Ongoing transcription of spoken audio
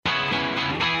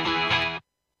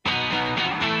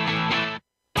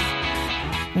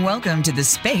Welcome to the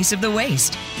Space of the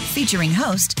Waist, featuring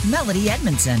host Melody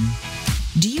Edmondson.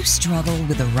 Do you struggle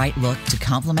with the right look to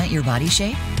complement your body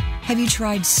shape? Have you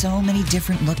tried so many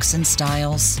different looks and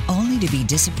styles, only to be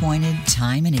disappointed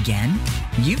time and again?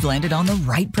 You've landed on the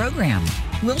right program.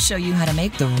 We'll show you how to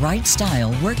make the right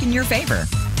style work in your favor.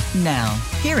 Now,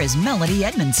 here is Melody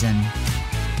Edmondson.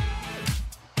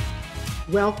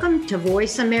 Welcome to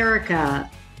Voice America.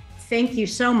 Thank you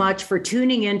so much for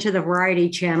tuning into the Variety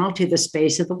Channel to the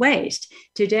Space of the Waist.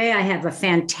 Today, I have a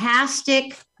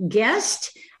fantastic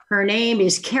guest. Her name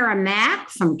is Kara Mack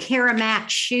from Kara Mack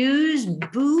Shoes,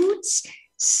 Boots,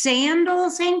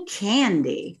 Sandals, and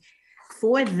Candy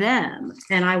for them.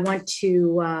 And I want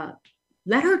to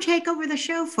let her take over the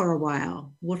show for a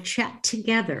while. We'll chat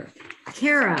together.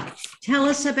 Kara, tell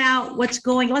us about what's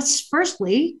going on. Let's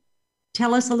firstly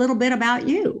tell us a little bit about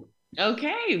you.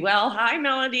 Okay. Well, hi,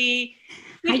 Melody.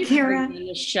 Hi, Kara.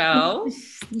 The show.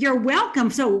 You're welcome.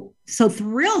 So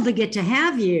thrilled to get to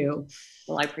have you.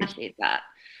 Well, I appreciate that.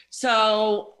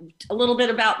 So a little bit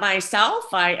about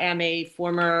myself. I am a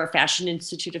former Fashion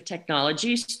Institute of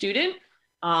Technology student,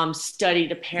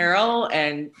 studied apparel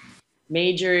and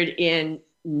majored in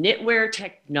knitwear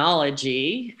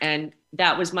technology. And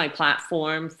that was my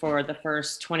platform for the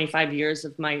first 25 years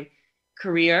of my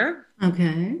career.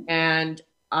 Okay. And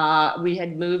we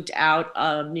had moved out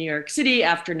of New York City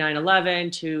after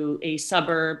 9/11 to a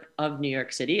suburb of New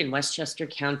York City in Westchester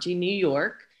County, New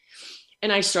York.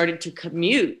 And I started to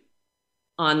commute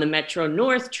on the Metro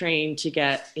North train to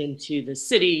get into the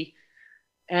city.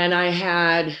 And I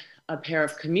had a pair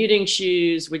of commuting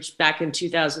shoes, which back in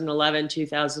 2011,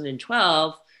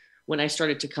 2012, when I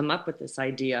started to come up with this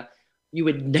idea, you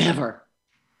would never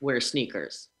wear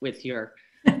sneakers with your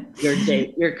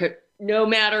date, no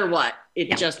matter what.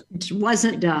 It just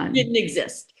wasn't done. Didn't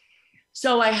exist.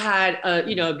 So I had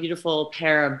a beautiful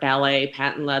pair of ballet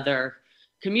patent leather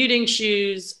commuting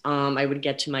shoes. I would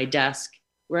get to my desk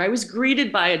where I was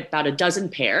greeted by about a dozen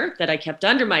pair that I kept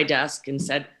under my desk and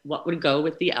said, what would go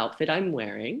with the outfit I'm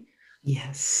wearing?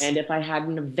 Yes. And if I had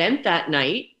an event that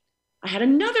night, I had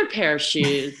another pair of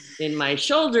shoes in my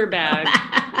shoulder bag,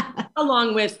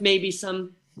 along with maybe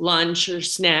some lunch or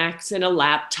snacks and a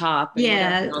laptop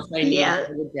and whatever else I needed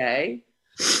for the day.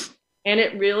 And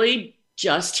it really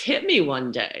just hit me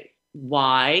one day.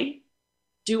 Why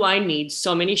do I need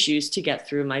so many shoes to get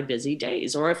through my busy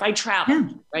days? Or if I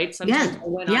travel, right? Sometimes I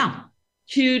went on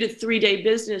 2 to 3 day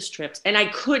business trips and I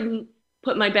couldn't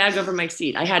put my bag over my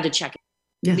seat. I had to check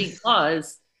it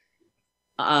because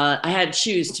I had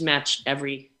shoes to match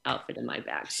every outfit in my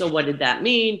bag. So what did that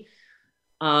mean?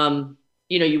 When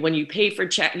you pay for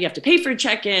you have to pay for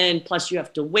check-in, plus you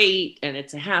have to wait, and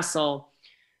it's a hassle.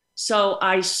 So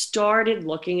I started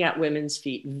looking at women's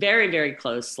feet very, very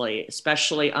closely,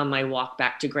 especially on my walk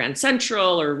back to Grand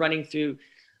Central or running through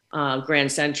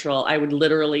Grand Central. I would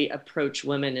literally approach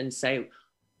women and say,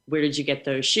 where did you get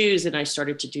those shoes? And I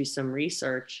started to do some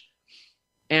research.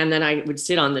 And then I would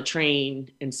sit on the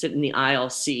train and sit in the aisle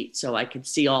seat so I could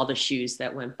see all the shoes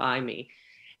that went by me.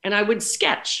 And I would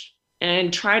sketch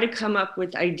and try to come up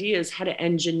with ideas how to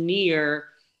engineer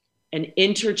an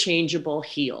interchangeable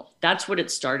heel. That's what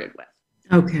it started with.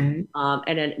 Okay.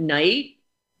 And at night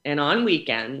and on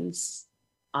weekends,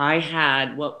 I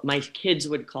had what my kids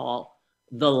would call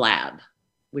the lab,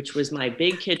 which was my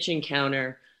big kitchen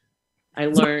counter. I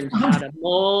learned how to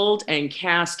mold and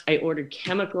cast. I ordered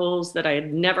chemicals that I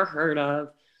had never heard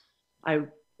of. I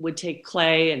would take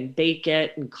clay and bake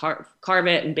it and carve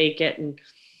it and bake it. And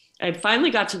I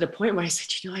finally got to the point where I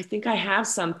said, I think I have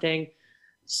something.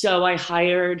 So I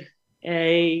hired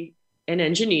an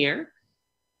engineer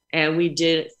and we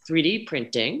did 3D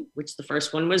printing, which the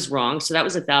first one was wrong. So that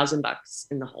was $1,000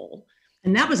 in the hole.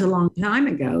 And that was a long time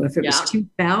ago. If it was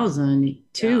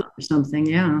 2002 or something,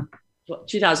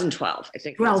 2012, I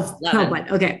think. 12,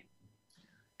 okay.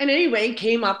 And anyway,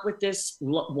 came up with this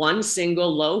one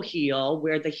single low heel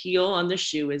where the heel on the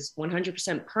shoe is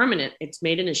 100% permanent. It's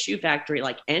made in a shoe factory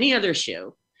like any other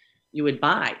shoe you would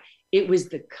buy. It was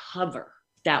the cover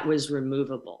that was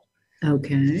removable.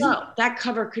 Okay. So that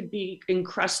cover could be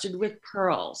encrusted with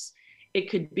pearls. It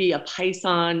could be a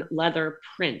python leather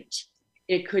print.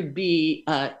 It could be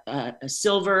a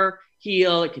silver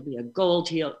heel. It could be a gold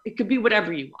heel. It could be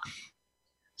whatever you want.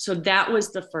 So that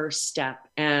was the first step.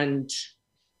 And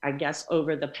I guess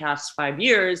over the past 5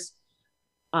 years,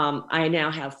 I now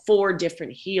have 4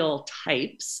 different heel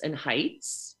types and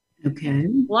heights. Okay.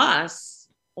 Plus,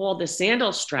 all the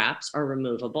sandal straps are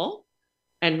removable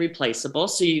and replaceable.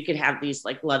 So you could have these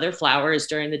like leather flowers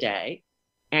during the day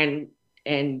and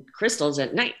and crystals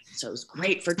at night. So it was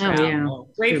great for Oh, travel,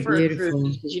 yeah. great They're for a beautiful.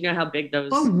 cruise, because you know how big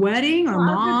those Or wedding or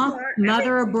closets are.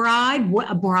 mother or bride.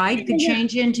 A bride could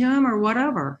change into them or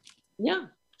whatever. Yeah.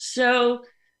 So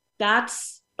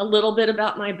that's a little bit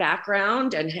about my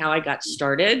background and how I got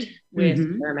started with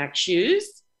Merrimack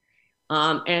shoes.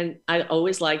 And I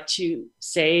always like to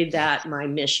say that my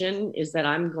mission is that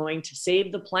I'm going to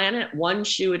save the planet one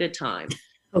shoe at a time.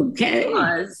 Okay.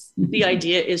 Because the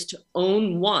idea is to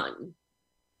own one,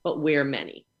 but wear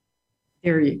many.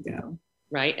 There you go.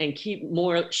 Right? And keep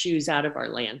more shoes out of our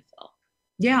landfill.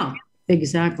 Yeah,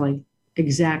 exactly.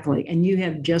 Exactly. And you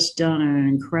have just done an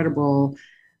incredible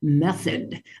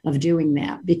method of doing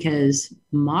that, because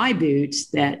my boots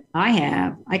that I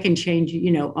have, I can change,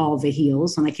 all the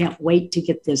heels, and I can't wait to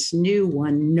get this new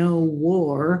one, No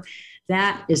War.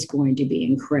 That is going to be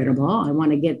incredible. I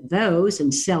want to get those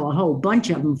and sell a whole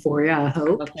bunch of them for you, I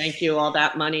hope. Well, thank you. All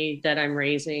that money that I'm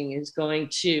raising is going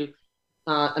to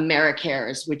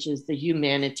AmeriCares, which is the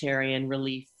humanitarian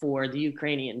relief for the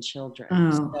Ukrainian children.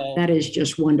 Oh, so that is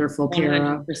just wonderful,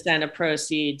 Kara. 100% of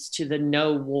proceeds to the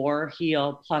No War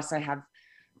heel. Plus I have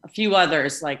a few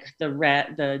others like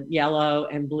the yellow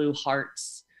and blue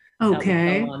hearts.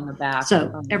 Okay. On the back.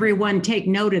 So everyone take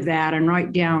note of that and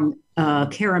write down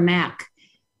Kara Mack.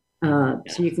 So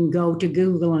you can go to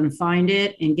Google and find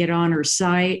it and get on her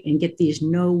site and get these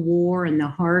No War and the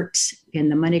hearts,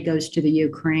 and the money goes to the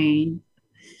Ukraine.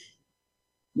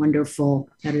 Wonderful.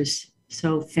 That is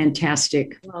so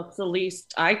fantastic. Well, it's the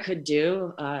least I could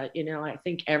do. I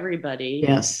think everybody,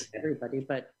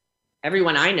 but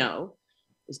everyone I know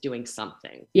is doing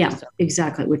something. Yeah, so.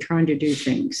 Exactly. We're trying to do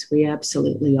things. We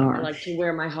absolutely are. I like to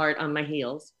wear my heart on my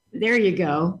heels. There you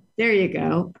go. There you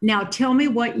go. Now tell me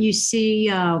what you see.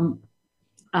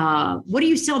 What do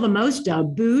you sell the most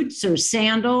of? Boots or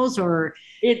sandals or?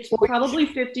 It's probably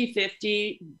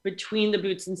 50-50 between the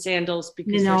boots and sandals,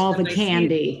 because all the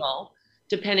candy,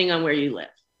 depending on where you live.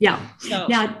 Yeah. So,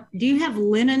 now, do you have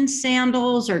linen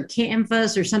sandals or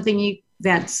canvas or something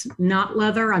that's not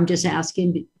leather? I'm just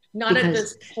asking. Not at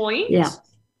this point. Yeah.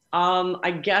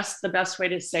 I guess the best way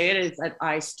to say it is that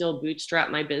I still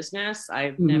bootstrap my business.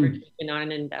 I've never taken on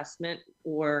an investment,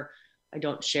 or I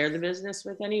don't share the business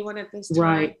with anyone at this time.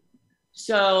 Right.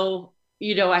 So,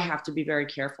 I have to be very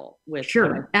careful with.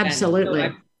 Sure. Absolutely.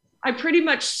 So I pretty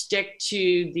much stick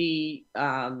to the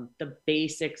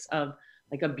basics of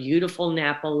like a beautiful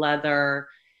Napa leather,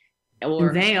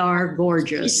 or they are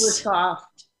gorgeous. Super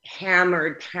soft,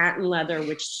 hammered patent leather,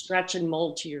 which stretch and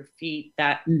mold to your feet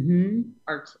that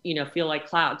are, feel like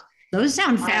clouds. Those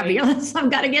sound fabulous.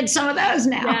 I've got to get some of those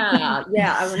now.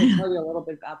 Yeah. I want to tell you a little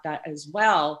bit about that as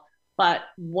well. But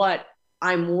what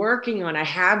I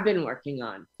have been working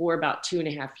on for about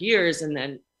 2.5 years, and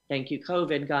then thank you,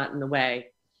 COVID got in the way,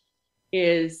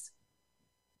 is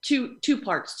two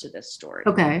parts to this story.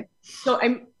 Okay. So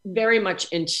I'm very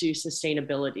much into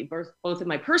sustainability, both in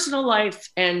my personal life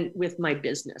and with my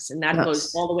business. And that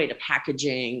goes all the way to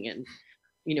packaging and,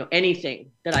 anything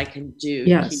that I can do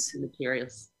to keep the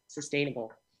materials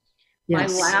sustainable. My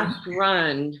last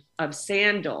run of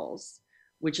sandals,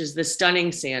 which is the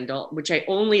stunning sandal, which I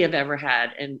only have ever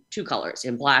had in 2 colors,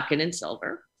 in black and in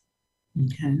silver.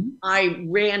 Okay. I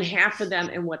ran half of them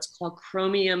in what's called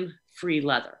chromium-free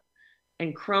leather.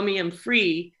 And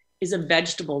chromium-free is a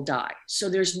vegetable dye. So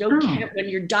there's no, when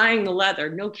you're dyeing the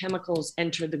leather, no chemicals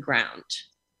enter the ground.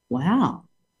 Wow.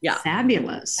 Yeah.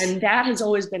 Fabulous. And that has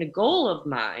always been a goal of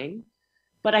mine,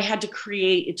 but I had to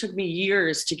it took me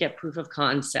years to get proof of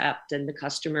concept and the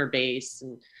customer base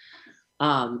and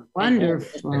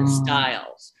wonderful and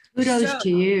styles. Kudos to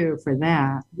you for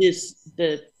that.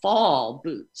 The fall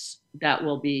boots that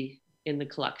will be in the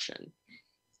collection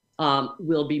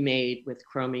will be made with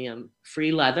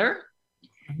chromium-free leather,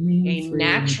 a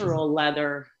natural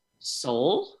leather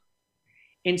sole.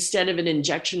 Instead of an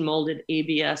injection molded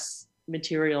ABS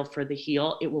material for the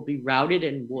heel, it will be routed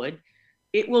in wood.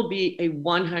 It will be a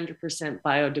 100%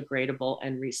 biodegradable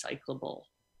and recyclable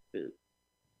boot.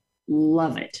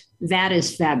 Love it. That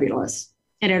is fabulous.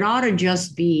 And it ought to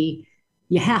just be,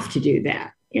 you have to do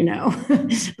that,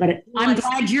 but I'm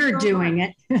glad you're doing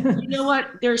it. You know what?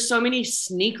 There's so many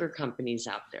sneaker companies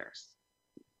out there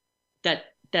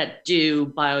that do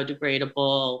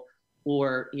biodegradable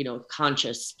or,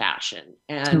 conscious fashion.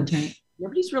 And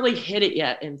nobody's really hit it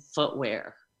yet in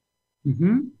footwear.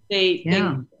 They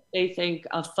think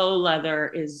a faux leather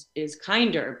is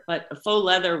kinder, but a faux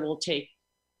leather will take,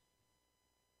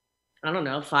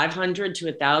 500 to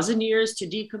 1,000 years to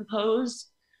decompose,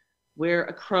 where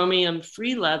a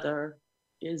chromium-free leather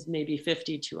is maybe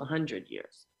 50 to 100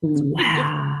 years.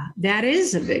 Wow. That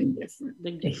is a big difference.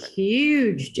 Big difference. A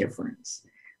huge difference.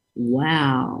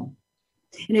 Wow.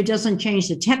 And it doesn't change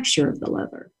the texture of the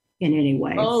leather in any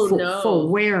way No. for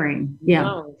wearing.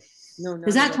 Yeah. No.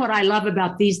 Because that's what I love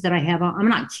about these that I have on. I'm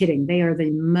not kidding. They are the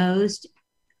most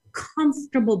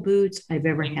comfortable boots I've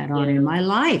ever had on in my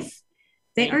life.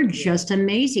 They are just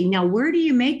amazing. Now, where do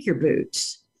you make your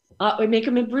boots? We make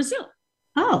them in Brazil.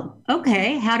 Oh,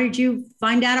 okay. How did you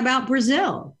find out about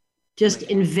Brazil? Just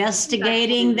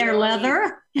investigating their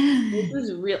leather? It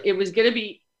was real. It was going to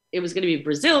be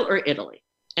Brazil or Italy.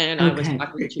 And I was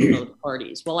talking to both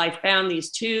parties. Well, I found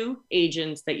these two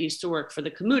agents that used to work for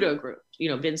the Camuto group,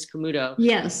 Vince Camuto.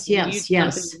 Yes.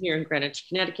 Here in Greenwich,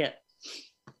 Connecticut.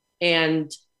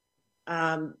 And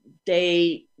Camuto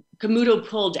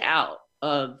pulled out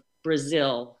of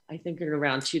Brazil, I think in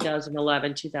around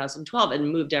 2011, 2012,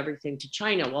 and moved everything to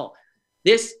China. Well,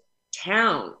 this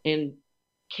town in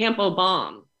Campo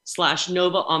Bom /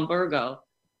 Nova Hamburgo,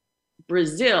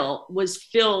 Brazil, was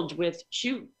filled with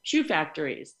shoe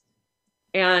factories.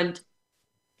 And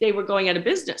they were going out of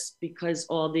business because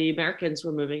all the Americans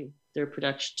were moving their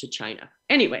production to China.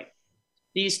 Anyway,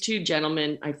 these two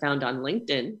gentlemen I found on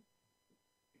LinkedIn.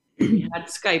 We had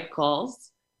Skype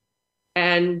calls.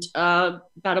 And about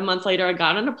a month later, I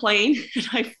got on a plane and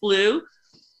I flew.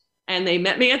 And they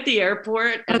met me at the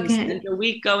airport. And we spent a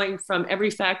week going from every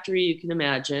factory you can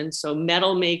imagine. So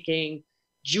metal making,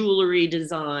 jewelry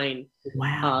design,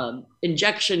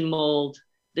 injection mold,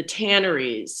 the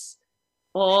tanneries,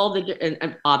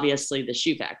 and obviously the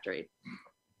shoe factory.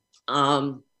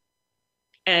 And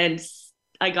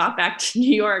I got back to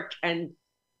New York, and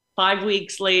 5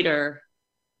 weeks later,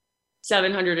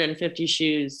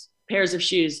 750 pairs of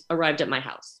shoes arrived at my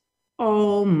house.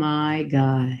 Oh my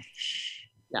gosh.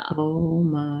 Yeah. Oh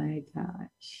my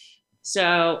gosh.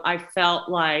 So I felt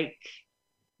like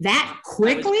that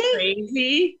quickly?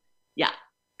 Crazy. Yeah.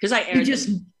 Because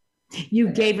you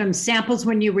gave them samples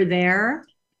when you were there?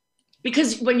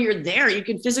 Because when you're there, you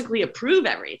can physically approve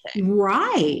everything.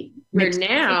 Right. Where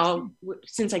now,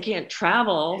 since I can't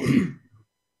travel,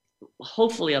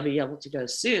 hopefully I'll be able to go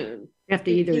soon. You have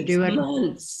to either do it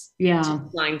months to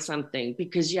find something,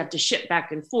 because you have to ship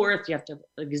back and forth. You have to have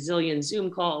a gazillion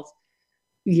Zoom calls.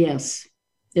 Yes.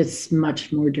 It's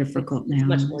much more difficult now.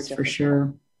 Much more difficult. For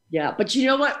sure. Yeah. But you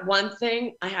know what? One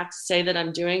thing I have to say that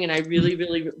I'm doing, and I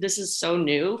really, this is so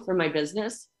new for my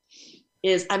business,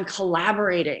 is I'm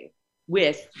collaborating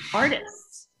with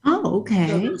artists. Oh, okay.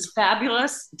 So these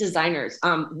fabulous designers.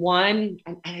 One,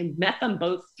 I met them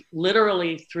both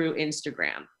literally through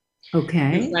Instagram.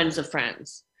 Okay. Friends of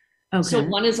friends. Okay. So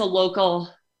one is a local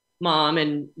mom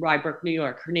in Rybrook, New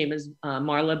York. Her name is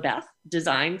Marla Beth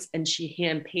Designs, and she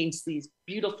hand paints these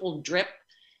beautiful drip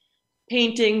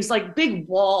paintings, like big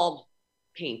wall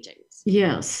paintings.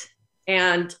 Yes.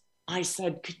 And I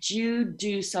said, could you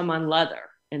do some on leather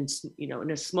and,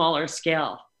 in a smaller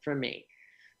scale for me?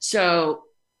 So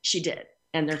she did,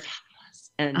 and they're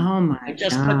fabulous. And I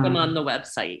just put them on the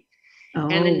website. Oh.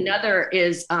 And another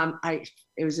is,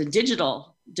 it was a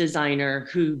digital designer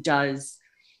who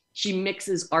she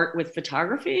mixes art with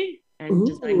photography and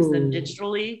designs them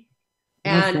digitally.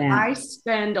 And I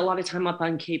spend a lot of time up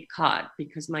on Cape Cod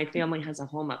because my family has a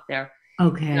home up there.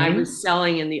 Okay. And I was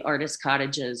selling in the artist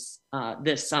cottages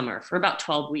this summer for about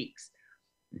 12 weeks.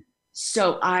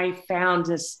 So I found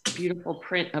this beautiful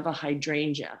print of a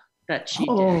hydrangea that she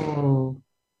did.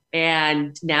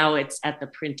 And now it's at the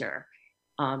printer,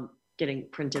 getting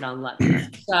printed on leather.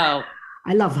 So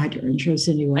I love hydrangeas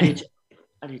anyway.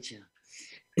 I do too.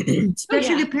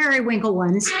 Especially the periwinkle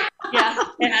ones. Yeah,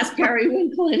 it has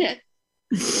periwinkle in it.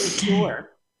 For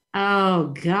sure.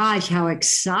 Oh gosh, how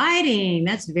exciting.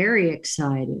 That's very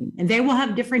exciting. And they will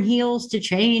have different heels to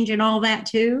change and all that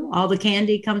too. All the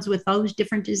candy comes with those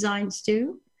different designs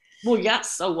too. Well,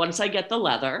 yes. So once I get the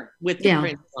leather with the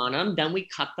prints on them, then we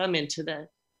cut them into the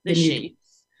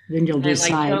shapes. Then you'll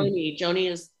decide. Like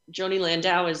Joni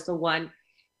Landau is the one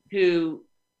who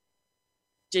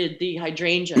did the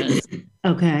hydrangeas.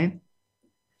 Okay.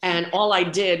 And all I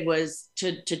did was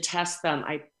to test them.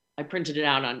 I printed it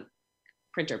out on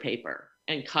printer paper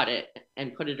and cut it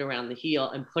and put it around the heel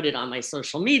and put it on my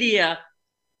social media.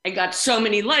 I got so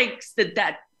many likes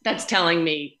that's telling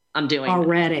me I'm doing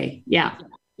already. Yeah.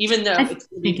 Even though I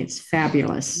think it's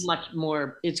fabulous.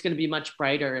 It's going to be much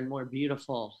brighter and more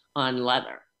beautiful on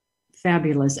leather.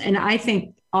 Fabulous. And I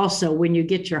think also when you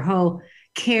get your whole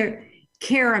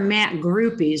Cara Matt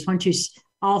groupies, once you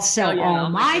also all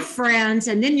my friends,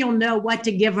 and then you'll know what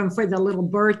to give them for the little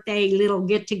birthday, little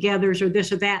get-togethers or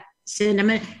this or that. Send them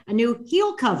a new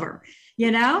heel cover.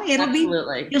 It'll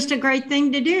Absolutely. be just a great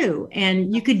thing to do.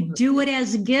 And you could do it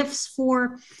as gifts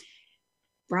for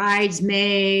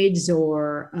bridesmaids,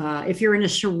 or if you're in a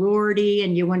sorority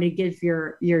and you want to give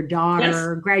your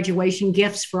daughter graduation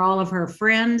gifts for all of her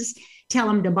friends, tell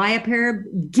them to buy a pair,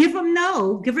 give them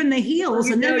the heels,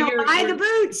 and then they'll buy the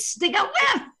boots to go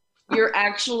with. You're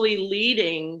actually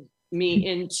leading me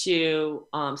into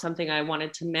something I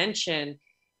wanted to mention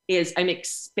is I'm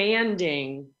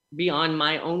expanding beyond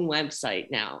my own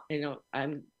website now.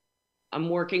 I'm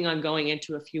working on going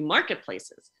into a few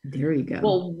marketplaces. There you go.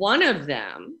 Well, one of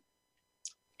them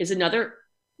is another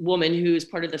woman who's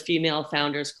part of the Female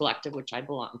Founders Collective, which I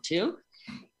belong to.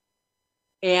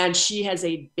 And she has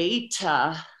a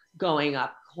beta going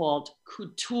up called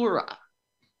Coutura,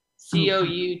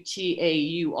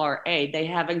 Coutaura. They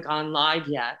haven't gone live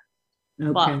yet.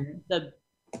 Okay. But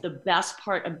the best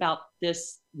part about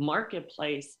this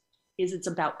marketplace is it's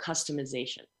about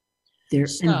customization. And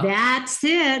that's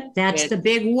it. That's the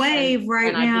big wave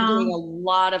right now. I've been doing a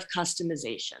lot of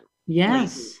customization.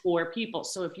 Yes. For people.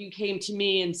 So if you came to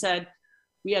me and said,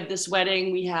 we have this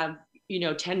wedding, we have,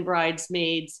 10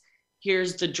 bridesmaids,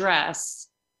 here's the dress,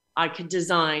 I could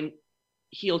design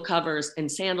heel covers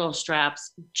and sandal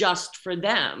straps just for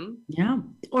them. Yeah.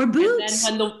 Or boots.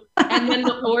 Or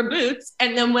boots.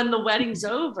 And then when the wedding's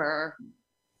over,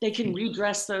 they can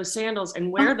redress those sandals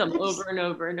and wear them over and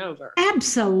over and over.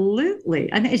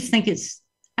 Absolutely. I just think it's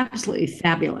absolutely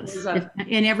fabulous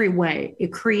in every way.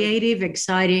 Creative,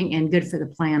 exciting, and good for the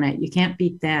planet. You can't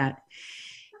beat that.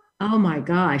 Oh my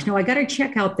gosh. No, I got to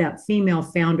check out that Female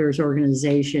Founders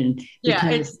Organization. Yeah,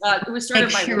 it was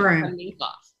started by Rebecca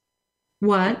Minkoff.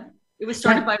 What? It was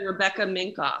started by Rebecca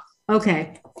Minkoff.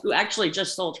 Okay. Who actually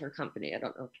just sold her company. I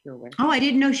don't know if you're aware. Oh, I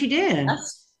didn't know she did.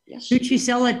 Yes. Who'd she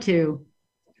sell it to?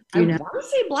 I want to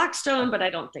say Blackstone, but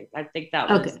I think that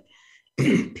was.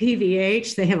 Okay.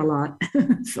 PVH, they have a lot.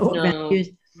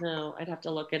 No, I'd have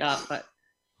to look it up, but.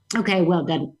 Okay, well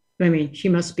then, she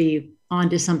must be on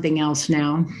to something else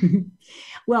now.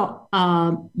 Well,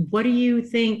 what do you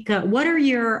think? What are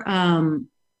your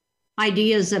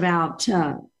ideas about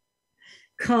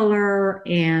color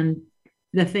and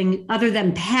the thing other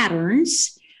than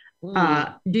patterns?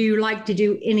 Do you like to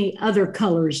do any other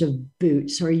colors of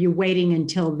boots, or are you waiting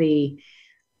until the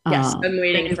yes, I'm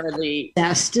waiting for the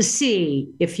best to see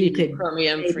if you could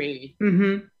chromium free.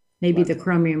 Maybe the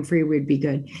chromium free would be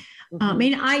good.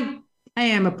 I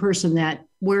am a person that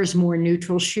wears more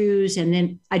neutral shoes, and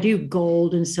then I do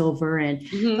gold and silver,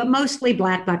 but mostly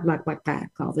black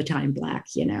all the time, black,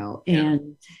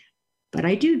 and. But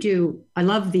I I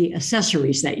love the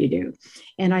accessories that you do.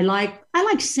 And I like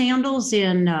sandals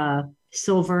in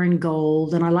silver and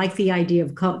gold. And I like the idea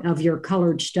of your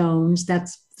colored stones.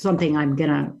 That's something I'm going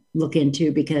to look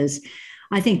into, because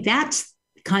I think that's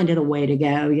kind of the way to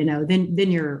go. Then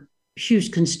your shoes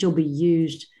can still be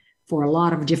used for a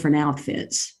lot of different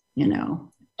outfits,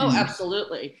 Oh,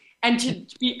 absolutely. And to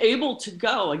be able to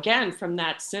go again from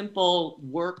that simple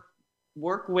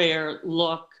workwear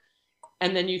look,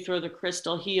 and then you throw the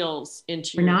crystal heels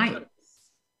into your night.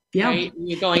 Yeah. Right?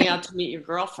 You're going out to meet your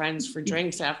girlfriends for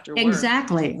drinks after work.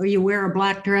 Exactly. Or you wear a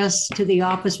black dress to the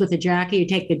office with a jacket, you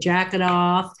take the jacket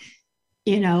off,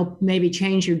 maybe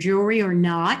change your jewelry or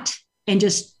not, and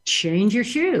just change your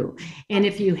shoe. And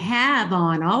if you have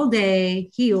on all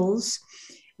day heels,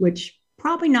 which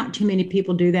probably not too many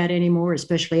people do that anymore,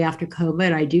 especially after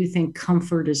COVID. I do think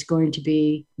comfort is going to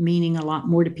be meaning a lot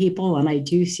more to people. And I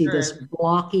do see this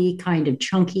blocky kind of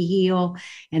chunky heel,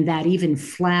 and that even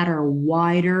flatter,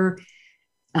 wider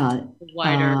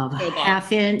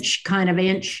half inch kind of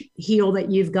inch heel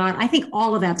that you've got. I think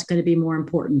all of that's going to be more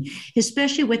important,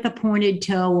 especially with a pointed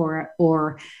toe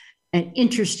or an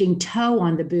interesting toe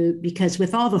on the boot, because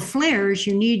with all the flares,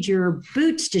 you need your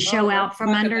boots to show out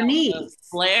from underneath.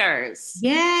 Flares.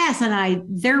 Yes. And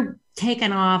they're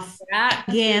taking off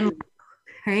again.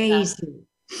 Crazy.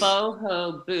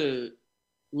 Boho boot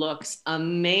looks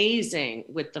amazing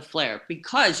with the flare,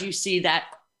 because you see that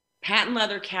patent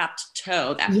leather capped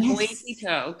toe, that pointy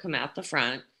toe come out the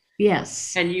front.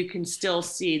 Yes. And you can still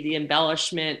see the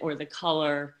embellishment or the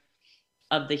color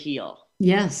of the heel.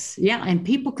 Yes. Yeah. And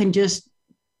people can just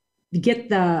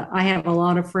get I have a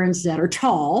lot of friends that are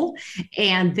tall,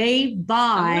 and they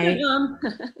buy,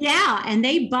 and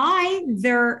they buy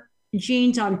their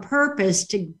jeans on purpose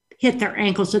to hit their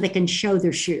ankles so they can show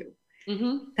their shoe.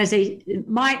 Because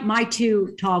my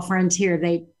two tall friends here,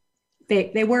 they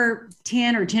wear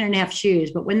 10 or 10 and a half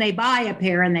shoes, but when they buy a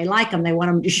pair and they like them, they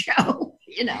want them to show,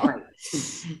 Right.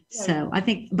 So I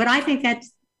think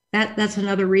that's that's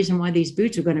another reason why these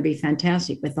boots are going to be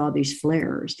fantastic with all these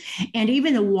flares. And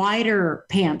even the wider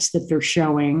pants that they're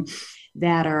showing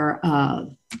that are,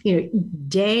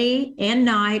 day and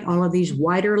night, all of these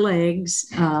wider legs.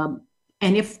 And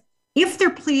if they're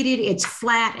pleated, it's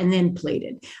flat and then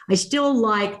pleated. I still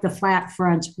like the flat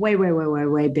fronts way, way, way, way,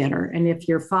 way better. And if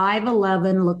you're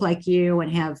 5'11", look like you,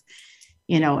 and have,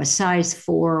 a size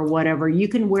 4 or whatever, you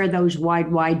can wear those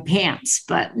wide pants,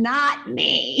 but not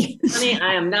me. Honey,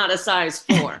 I am not a size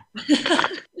 4.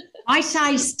 My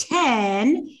size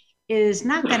 10 is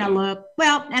not going to look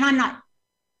well, and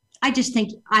I just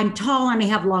think I'm tall and I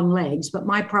have long legs, but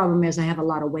my problem is I have a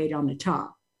lot of weight on the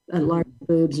top, large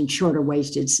boobs and shorter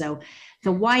waisted. So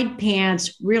the wide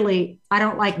pants, really, I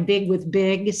don't like big with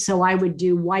big. So I would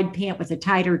do wide pant with a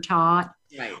tighter top.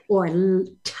 Right. Or a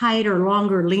tighter,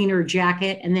 longer, leaner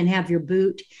jacket, and then have your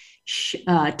boot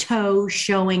toe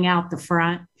showing out the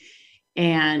front.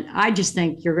 And I just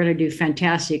think you're going to do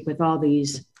fantastic with all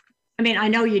these. I mean, I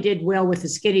know you did well with the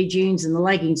skinny jeans and the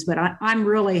leggings, but I'm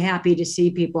really happy to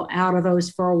see people out of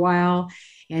those for a while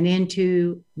and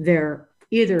into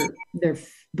either their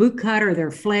boot cut or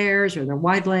their flares or their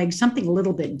wide legs, something a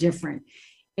little bit different,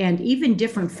 and even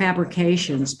different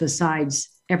fabrications besides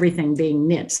everything being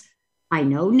knits. I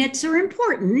know knits are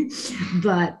important,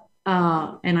 but,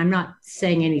 and I'm not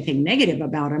saying anything negative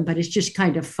about them, but it's just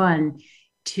kind of fun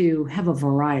to have a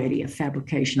variety of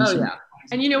fabrications. Oh, yeah.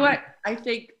 And you know what? I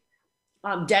think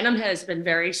denim has been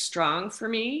very strong for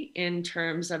me in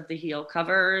terms of the heel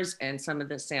covers and some of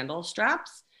the sandal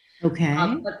straps. Okay.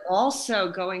 But also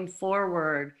going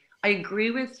forward, I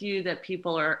agree with you that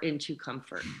people are into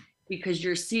comfort, because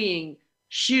you're seeing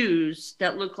shoes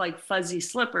that look like fuzzy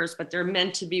slippers, but they're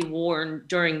meant to be worn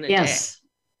during the day.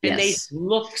 And they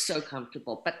look so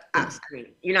comfortable, but I mean,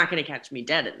 you're not going to catch me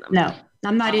dead in them. No,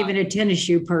 I'm not even a tennis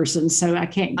shoe person, so I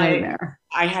can't go there.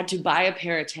 I had to buy a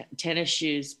pair of tennis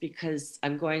shoes because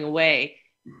I'm going away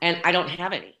and I don't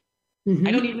have any. Mm-hmm.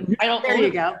 I don't there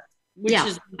you go. Which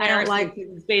is I don't like.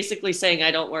 It's basically saying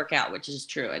I don't work out, which is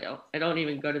true. I don't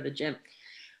even go to the gym.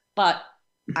 But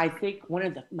I think one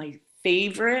of my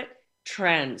favorite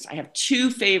trends, I have three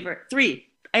favorite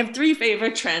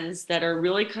trends that are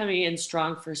really coming in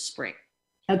strong for spring.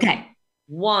 Okay.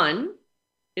 One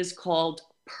is called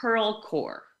pearl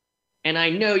core. And I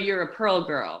know you're a pearl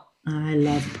girl. I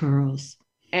love pearls.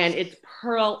 And it's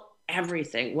pearl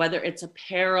everything, whether it's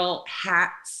apparel,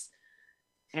 hats,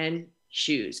 and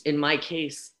shoes. In my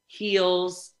case,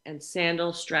 heels and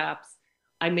sandal straps.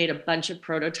 I made a bunch of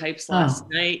prototypes last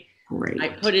night. Great. I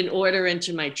put an order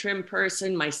into my trim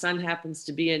person. My son happens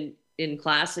to be in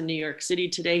class in New York City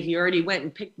today. He already went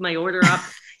and picked my order up.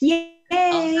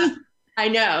 Yay! I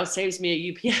know, saves me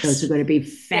a UPS. Those are going to be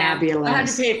fabulous. Yeah, I had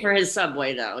to pay for his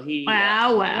Subway though. I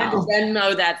had to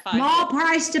Venmo that small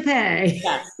price to pay.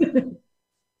 Yes.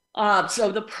 So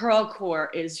the pearl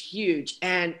core is huge,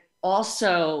 and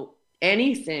also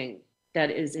anything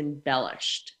that is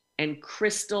embellished and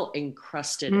crystal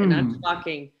encrusted, and I'm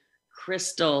talking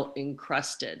crystal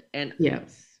encrusted. And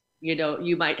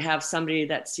you might have somebody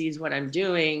that sees what I'm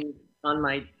doing on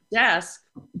my desk.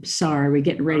 Sorry, we're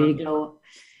getting ready to go.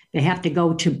 They have to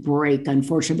go to break,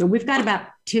 unfortunately. We've got about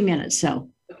 2 minutes, so.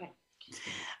 Okay.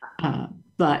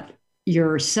 But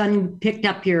your son picked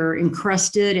up your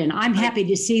encrusted, and I'm happy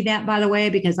to see that, by the way,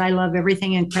 because I love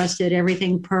everything encrusted,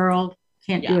 everything pearled.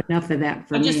 Can't do enough of that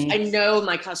for me. I know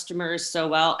my customers so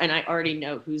well, and I already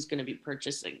know who's going to be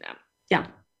purchasing them. Yeah.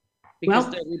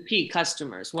 Because they're repeat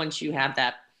customers once you have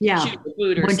that shoe,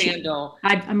 boot, or sandal.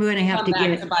 I'm going to have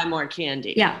to buy more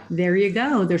candy. Yeah, there you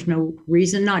go. There's no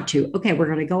reason not to. Okay, we're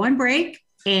going to go on break,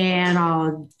 and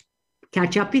I'll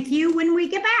catch up with you when we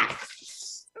get back.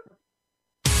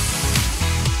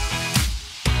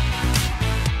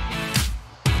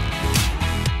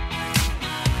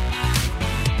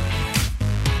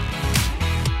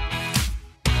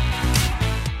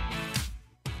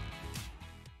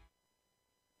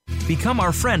 Become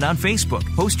our friend on Facebook.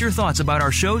 Post your thoughts about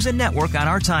our shows and network on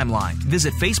our timeline.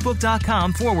 Visit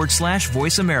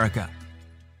facebook.com/Voice America.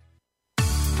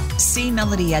 C.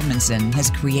 Melody Edmondson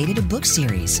has created a book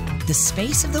series, The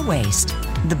Space of the Waist.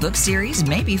 The book series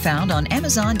may be found on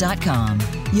Amazon.com.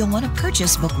 You'll want to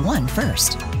purchase book 1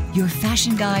 first. Your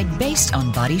fashion guide based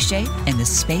on body shape and the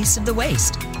space of the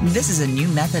waist. This is a new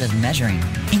method of measuring,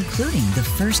 including the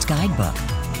first guidebook.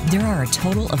 There are a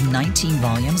total of 19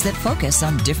 volumes that focus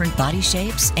on different body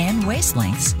shapes and waist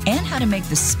lengths and how to make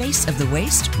the space of the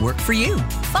waist work for you.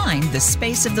 Find the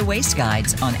Space of the Waist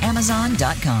guides on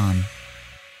Amazon.com.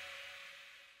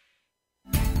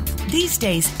 These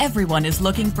days, everyone is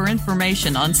looking for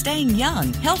information on staying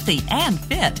young, healthy, and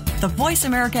fit. The Voice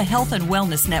America Health and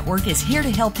Wellness Network is here to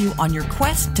help you on your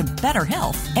quest to better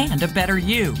health and a better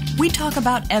you. We talk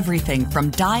about everything from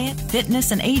diet,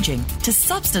 fitness, and aging to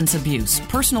substance abuse,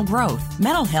 personal growth,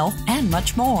 mental health, and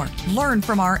much more. Learn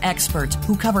from our experts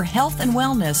who cover health and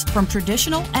wellness from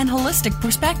traditional and holistic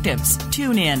perspectives.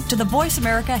 Tune in to the Voice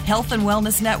America Health and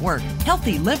Wellness Network.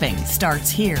 Healthy living starts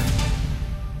here.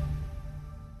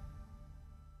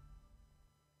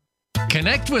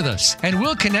 Connect with us, and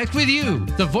we'll connect with you.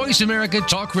 The Voice America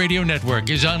Talk Radio Network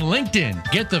is on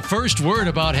LinkedIn. Get the first word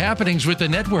about happenings with the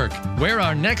network, where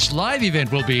our next live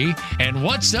event will be, and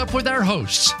what's up with our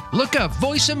hosts. Look up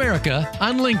Voice America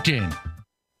on LinkedIn.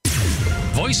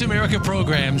 Voice America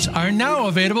programs are now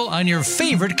available on your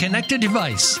favorite connected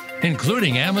device,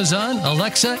 including Amazon,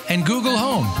 Alexa, and Google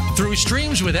Home. Through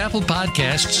streams with Apple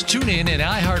Podcasts, TuneIn, and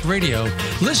iHeartRadio,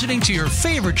 listening to your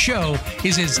favorite show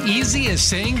is as easy as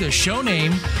saying the show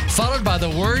name followed by the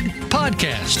word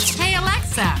podcast. Hey,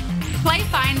 Alexa, play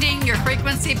Finding Your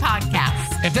Frequency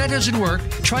podcast. If that doesn't work,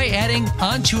 try adding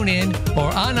on TuneIn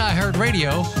or on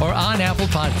iHeartRadio or on Apple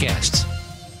Podcasts.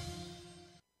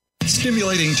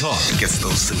 Stimulating talk gets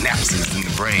those synapses in the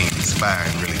brain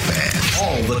firing really fast.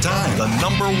 All the time. The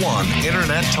 #1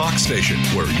 internet talk station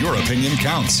where your opinion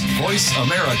counts.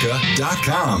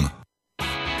 VoiceAmerica.com.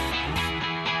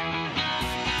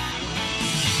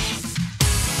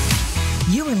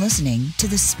 You are listening to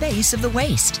The Space of the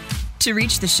Waist. To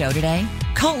reach the show today,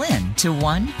 call in to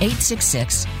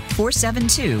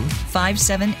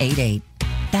 1-866-472-5788.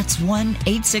 That's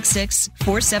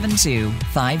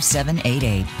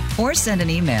 1-866-472-5788. Or send an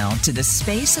email to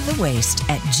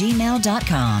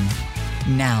thespaceofthewaist@gmail.com.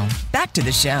 Now, back to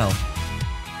the show.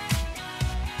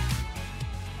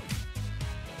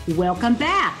 Welcome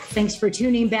back. Thanks for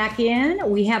tuning back in.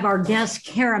 We have our guest,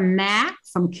 Kara Mack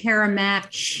from Kara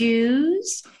Mack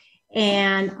Shoes.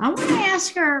 And I want to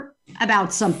ask her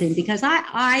about something because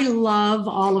I love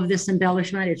all of this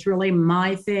embellishment. It's really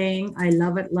my thing. I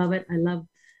love it, love it. I love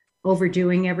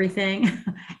overdoing everything.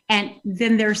 And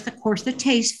then there's, of course, the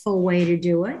tasteful way to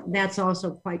do it. That's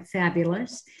also quite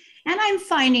fabulous. And I'm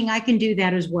finding I can do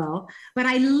that as well. But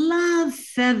I love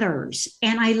feathers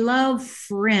and I love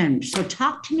fringe. So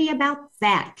talk to me about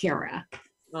that, Kara.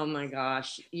 Oh my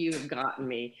gosh, you've gotten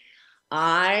me.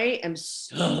 I am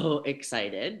so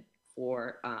excited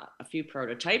for a few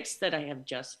prototypes that I have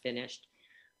just finished,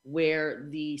 where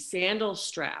the sandal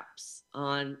straps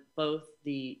on both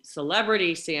the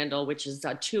celebrity sandal, which is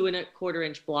a 2 1/4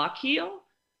 inch block heel,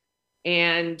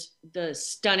 and the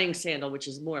stunning sandal, which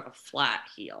is more of a flat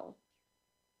heel.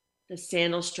 The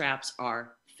sandal straps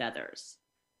are feathers.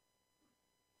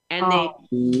 And they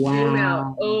zoom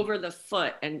out over the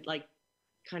foot and like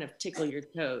kind of tickle your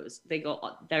toes.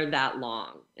 They're that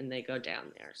long and they go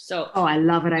down there. So I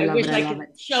love it. I love wish it. I could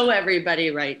show everybody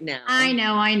right now. I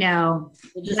know.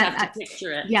 You'll just have to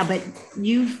picture it. Yeah, but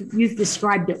you've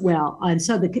described it well. And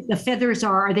so the feathers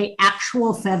are they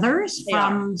actual feathers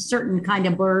from certain kind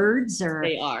of birds or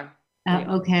they are.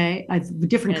 Okay.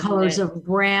 Different colors of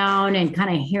brown and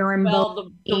kind of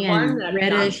herringbone the and one that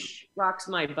reddish. Rocks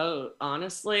my boat,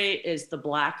 honestly, is the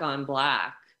black on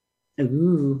black.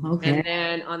 Ooh, okay. And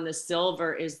then on the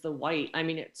silver is the white. I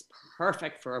mean, it's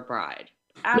perfect for a bride.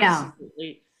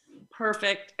 Absolutely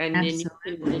perfect. And then you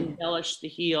can embellish the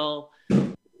heel,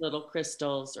 little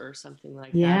crystals or something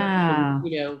like that.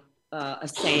 Or, a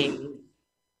saying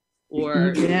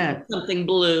or something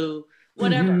blue,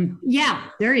 whatever. Mm-hmm. Yeah,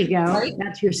 there you go. Right?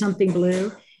 That's your something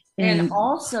blue. And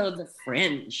also the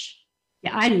fringe.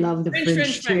 Yeah, I love the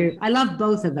fringe too. I love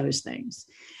both of those things.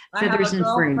 Feathers and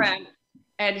fringe.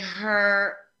 And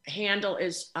her handle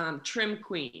is Trim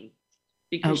Queen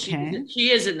because she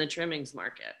is in the trimmings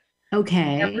market.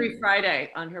 Okay. Every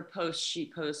Friday on her post,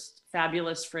 she posts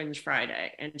Fabulous Fringe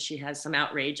Friday, and she has some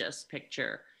outrageous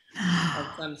picture of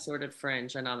some sort of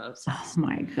fringe, and I'm obsessed. Oh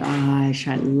my gosh,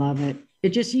 I love it. It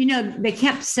just, they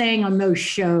kept saying on those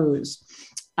shows,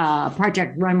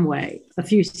 Project Runway, a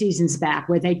few seasons back,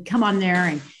 where they'd come on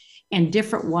there and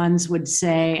different ones would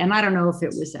say, and I don't know if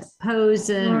it was that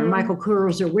Posen or Michael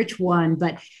Kors or which one,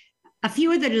 but a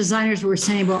few of the designers were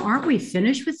saying, well, aren't we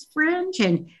finished with fringe?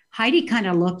 And Heidi kind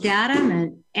of looked at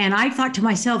him and I thought to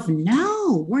myself,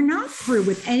 no, we're not through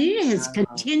with it. It has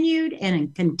continued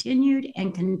and continued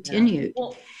and continued.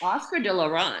 Well, Oscar de la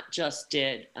Rent just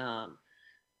did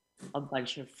a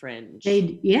bunch of fringe.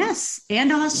 And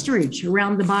ostrich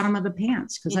around the bottom of the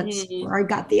pants, because that's where I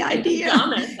got the idea.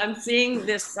 Pajamas. I'm seeing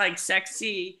this like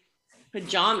sexy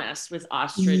pajamas with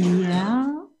ostrich.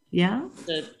 Yeah.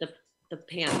 The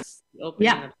pants.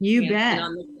 Yeah, you bet.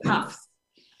 On the cuffs.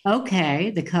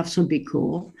 Okay, the cuffs would be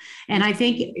cool. And I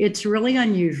think it's really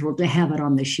unusual to have it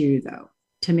on the shoe, though.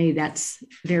 To me, that's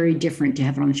very different to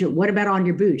have it on the shoe. What about on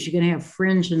your boots? You're going to have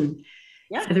fringe and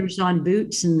Yeah, feathers on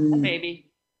boots and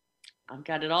baby. I've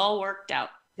got it all worked out.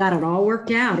 got it all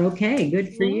worked out. Okay,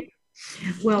 good for you.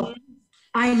 Well,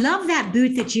 I love that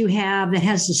boot that you have that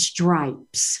has the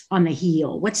stripes on the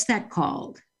heel. What's that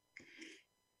called?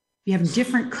 You have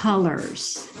different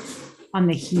colors on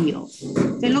the heel.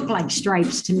 They look like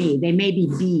stripes to me. They may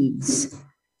be beads.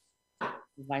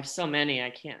 I have so many,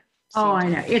 I can't. Oh, I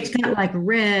know. It's got like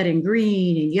red and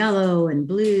green and yellow and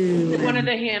blue. One of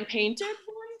the hand painted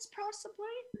ones, possibly?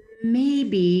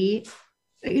 Maybe.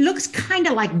 It looks kind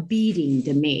of like beading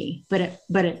to me, but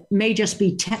it may just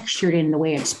be textured in the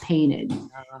way it's painted.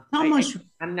 Almost.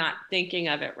 I'm not thinking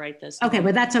of it right this Okay, moment.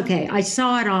 but that's okay. I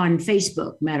saw it on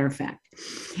Facebook, matter of fact,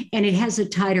 and it has a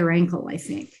tighter ankle, I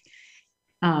think.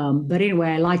 But anyway,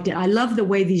 I liked it. I love the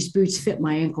way these boots fit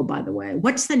my ankle, by the way.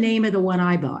 What's the name of the one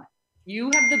I bought? You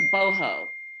have the boho.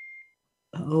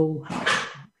 Oh,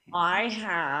 I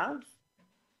have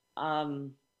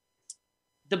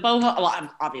the boho.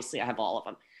 Well, obviously I have all of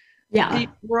them. yeah. The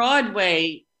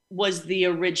Broadway was the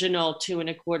original 2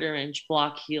 1/4 inch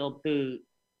block heel boot.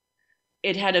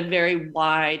 It had a very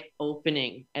wide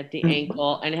opening at the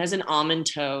ankle, and it has an almond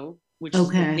toe, which is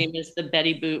the same as the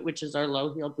Betty boot, which is our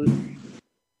low heel boot.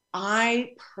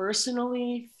 I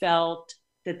personally felt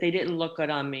that they didn't look good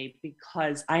on me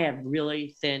because I have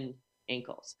really thin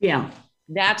ankles. Yeah.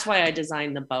 That's why I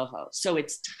designed the boho. So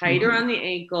it's tighter on the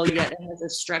ankle, yet it has a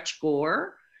stretch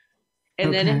gore.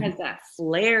 And then it has that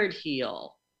flared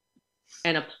heel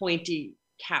and a pointy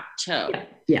cap toe.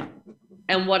 Yeah.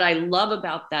 And what I love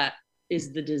about that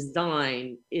is the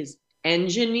design is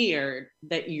engineered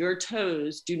that your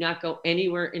toes do not go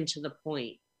anywhere into the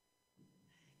point.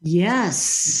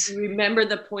 Yes. You remember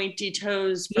the pointy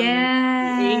toes from the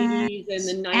 80s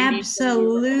and the 90s?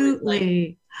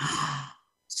 Absolutely.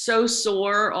 So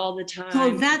sore all the time.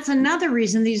 So that's another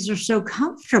reason these are so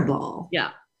comfortable.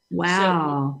 Yeah.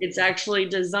 Wow. So it's actually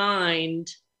designed,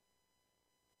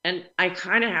 and I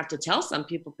kind of have to tell some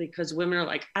people because women are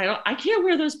like, I can't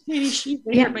wear those pointy shoes.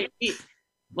 They hurt my feet.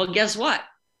 Well, guess what?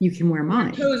 You can wear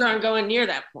mine. Your toes aren't going near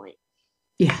that point.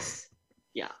 Yes.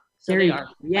 Yeah. So they are.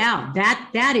 Yeah,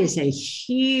 that is a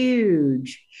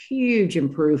huge, huge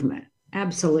improvement.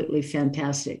 Absolutely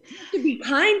fantastic. We have to be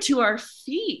kind to our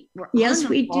feet. Yes,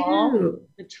 we do. All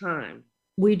the time.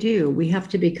 We do. We have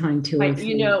to be kind to our feet.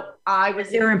 You know,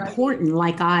 they're important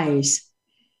like eyes.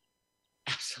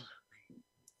 Absolutely.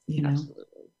 You know?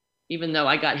 Absolutely. Even though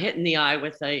I got hit in the eye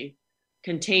with a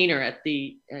container at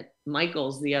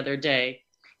Michael's the other day.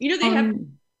 You know, they have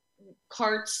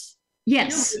carts.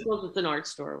 Yes. You know, it's an art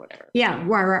store or whatever. Yeah,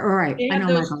 right. They have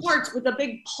those carts with a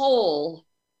big pole.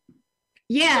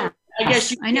 Yeah. I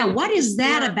guess I know. What is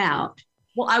that about?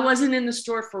 Well, I wasn't in the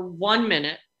store for 1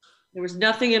 minute. There was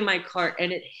nothing in my cart,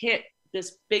 and it hit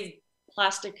this big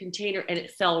plastic container, and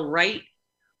it fell right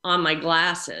on my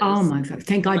glasses. Oh my God.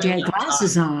 Thank God you had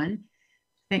glasses on.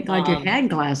 Thank God you had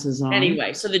glasses on.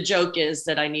 Anyway, so the joke is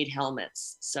that I need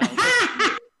helmets. So,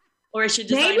 or I should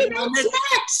design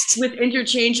helmets with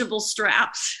interchangeable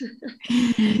straps.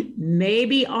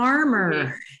 Maybe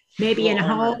armor. Maybe a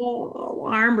whole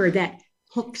armor that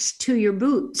hooks to your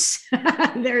boots.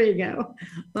 There you go.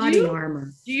 Body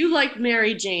armor. Do you like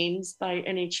Mary Janes by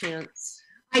any chance?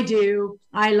 I do.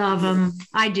 I love them.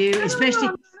 I do, especially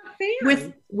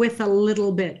with a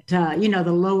little bit, the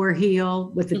lower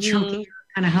heel with the chunky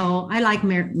kind of hoe. I like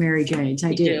Mary Janes.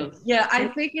 I do. Yeah, I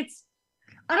think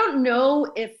I don't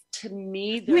know if to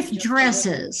me with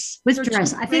dresses.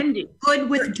 I think good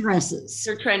with dresses.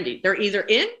 They're trendy. They're either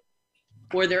in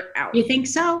or they're out. You think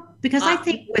so? Because I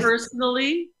think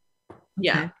personally,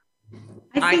 yeah,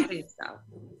 I think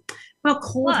so. Well,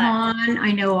 Cole Haan,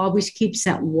 I know always keeps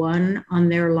that one on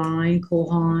their line, Cole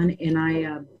Haan, and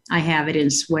I have it in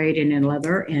suede and in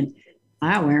leather, and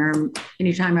I wear them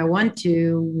anytime I want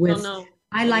to.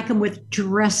 I like them with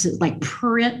dresses, like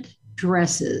print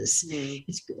dresses.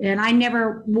 And I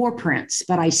never wore prints,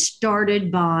 but I started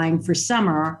buying for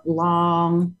summer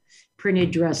long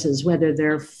printed dresses, whether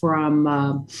they're from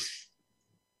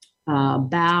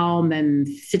Baum and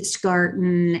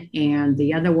Fitzgarten, and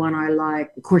the other one I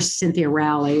like, of course, Cynthia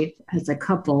Rowley has a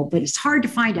couple, but it's hard to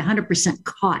find 100%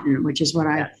 cotton, which is what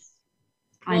I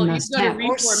must have,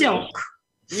 or silk.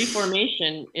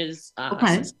 Reformation is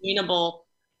sustainable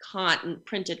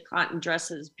printed cotton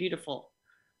dresses, beautiful.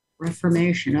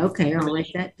 Reformation. Okay, I'll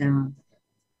write that down.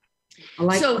 I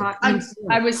like So cotton.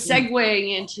 I was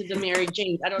segueing into the Mary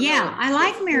Janes. I don't know. Yeah, I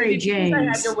like Mary Maybe because I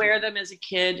had Janes. to wear them as a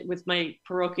kid with my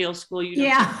parochial school uniform.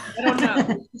 Yeah. I don't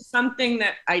know. It's something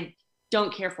that I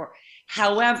don't care for.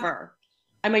 However,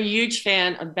 I'm a huge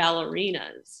fan of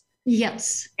ballerinas.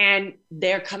 Yes. And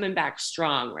they're coming back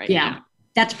strong right Yeah. now.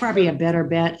 That's probably a better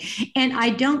bet. And I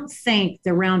don't think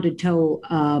the rounded toe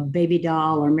Baby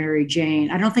Doll or Mary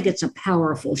Jane, I don't think it's a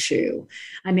powerful shoe.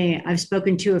 I mean, I've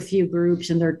spoken to a few groups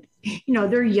and they're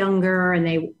younger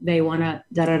and they want to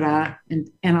da-da-da.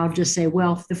 And I'll just say,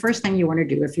 well, the first thing you want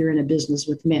to do if you're in a business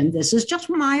with men, this is just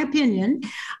my opinion.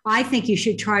 I think you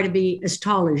should try to be as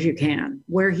tall as you can.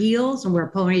 Wear heels and wear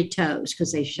pony toes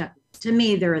because to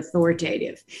me, they're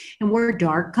authoritative and wear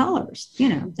dark colors.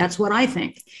 That's what I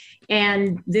think.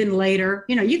 And then later,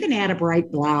 you can add a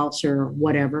bright blouse or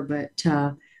whatever, but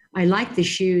I like the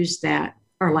shoes that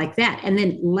are like that. And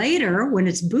then later, when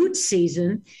it's boot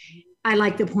season, I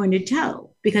like the pointed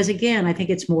toe because, again, I think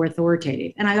it's more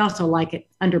authoritative. And I also like it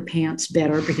underpants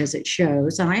better because it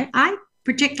shows. And I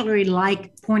particularly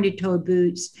like pointed toe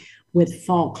boots with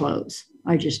fall clothes.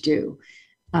 I just do.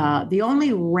 The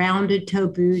only rounded toe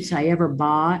boots I ever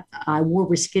bought, I wore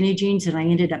with skinny jeans and I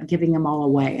ended up giving them all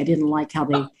away. I didn't like how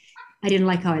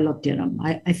I looked at them.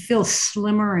 I feel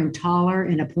slimmer and taller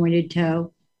in a pointed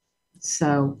toe.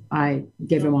 So I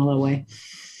gave them all away.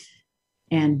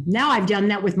 And now I've done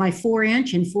that with my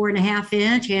 4-inch and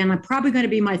 4.5-inch. And I'm probably going to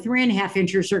be my 3.5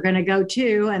 inchers are going to go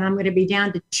too. And I'm going to be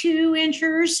down to 2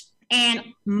 inchers and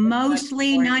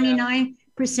mostly 99%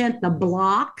 the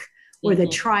block or the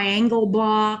triangle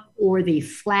block or the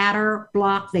flatter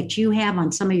block that you have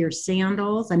on some of your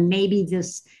sandals and maybe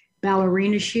this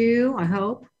ballerina shoe, I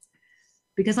hope.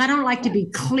 Because I don't like to be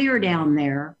clear down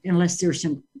there unless there's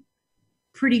some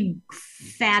pretty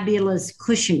fabulous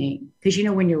cushioning. Because,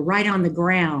 when you're right on the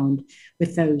ground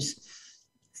with those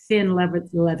thin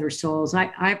leather soles,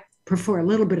 I prefer a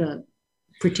little bit of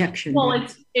protection. Well,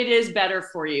 it is better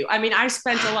for you. I mean, I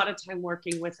spent a lot of time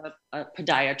working with a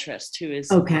podiatrist who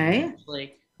is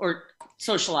or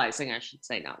socializing, I should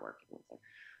say, not working with her,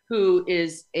 who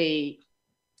is a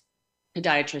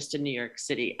podiatrist in New York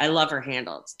City. I love her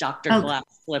handle. It's Dr. Glass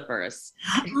Slippers.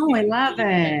 Oh, I love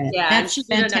it. Yeah, that's and she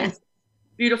did fantastic. a nice,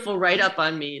 beautiful write-up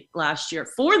on me last year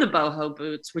for the boho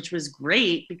boots, which was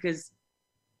great because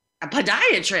a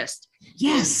podiatrist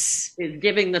is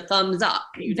giving the thumbs up.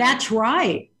 That's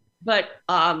right. But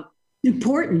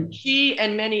important. She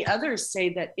and many others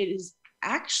say that it is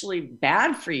actually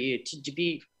bad for you to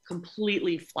be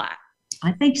completely flat.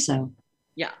 I think so.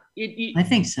 Yeah. I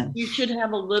think so. You should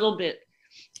have a little bit.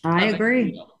 I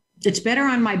agree. It's better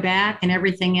on my back and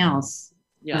everything else.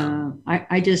 Yeah.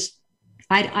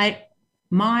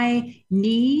 My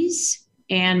knees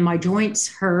and my joints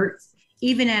hurt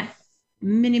even at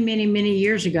many, many, many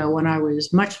years ago when I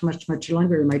was much, much, much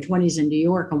younger in my 20s in New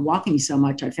York and walking so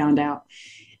much. I found out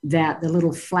that the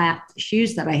little flat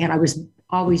shoes that I had, I was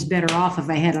always better off if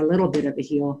I had a little bit of a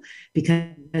heel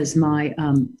because my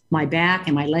back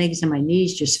and my legs and my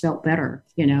knees just felt better,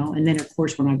 And then, of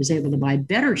course, when I was able to buy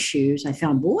better shoes, I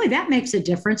found, boy, that makes a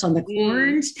difference on the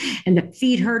corns and the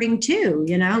feet hurting too,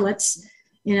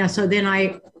 So then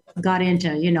I got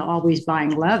into, always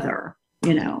buying leather,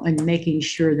 and making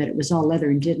sure that it was all leather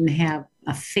and didn't have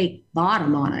a fake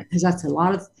bottom on it. Because that's a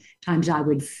lot of times I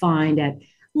would find at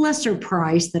lesser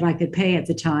price that I could pay at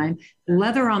the time,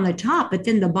 leather on the top, but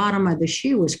then the bottom of the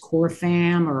shoe was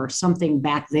Corfam or something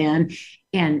back then.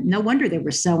 And no wonder they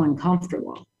were so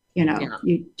uncomfortable.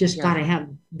 You just got to have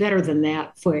better than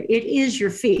that for it. It is your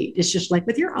feet. It's just like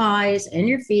with your eyes and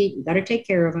your feet, you got to take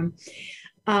care of them.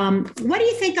 What do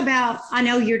you think about, I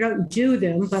know you don't do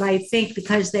them, but I think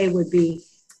because they would be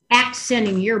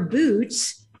accenting your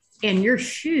boots and your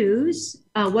shoes,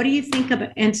 what do you think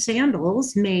about, and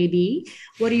sandals maybe,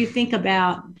 what do you think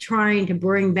about trying to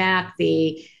bring back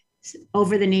the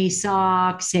over the knee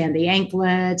socks and the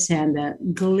anklets and the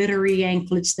glittery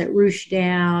anklets that ruche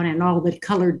down and all the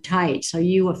colored tights? Are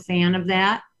you a fan of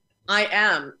that? I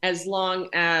am, as long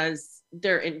as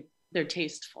they're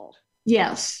tasteful.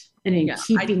 Yes. And in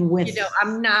keeping with,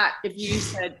 I'm not, if you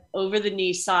said over the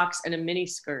knee socks and a mini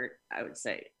skirt, I would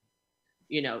say,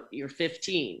 you're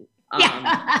 15.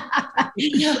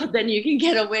 Then you can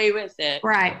get away with it.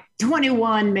 Right.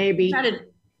 21, maybe.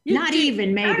 Not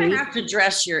even, maybe. You have to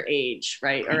dress your age,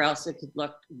 right? Or else it could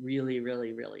look really,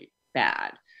 really, really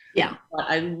bad. Yeah. But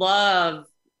I love.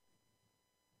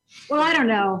 Well, I don't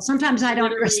know. Sometimes I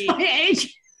don't dress my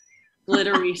age.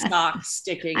 Glittery socks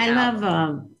sticking out. I love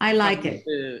them. I like it.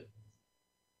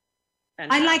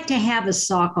 I like to have a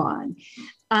sock on.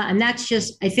 And that's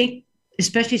just, I think,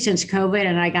 especially since COVID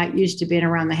and I got used to being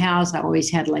around the house, I always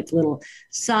had like little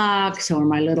socks or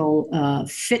my little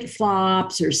fit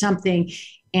flops or something.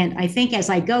 And I think as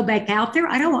I go back out there,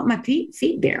 I don't want my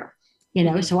feet bare,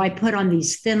 so I put on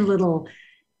these thin little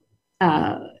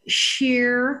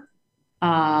sheer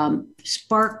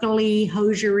sparkly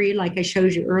hosiery, like I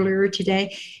showed you earlier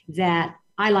today, that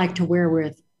I like to wear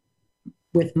with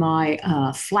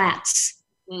my flats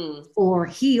or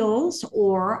heels,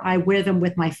 or I wear them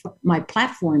with my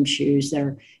platform shoes.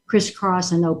 They're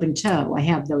crisscross and open toe. I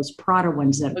have those Prada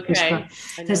ones that are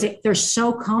crisscross because they're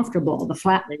so comfortable.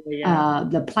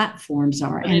 The platforms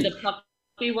are. Are they the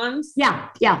puffy ones? Yeah.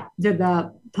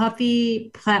 The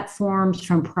puffy platforms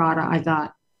from Prada. I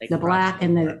got the black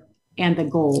and the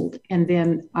gold, and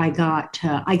then I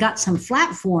got some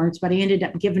flat forms, but I ended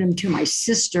up giving them to my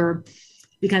sister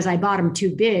because I bought them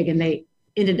too big, and they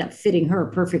ended up fitting her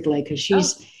perfectly because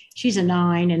she's a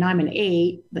 9 and I'm an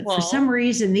 8. But for some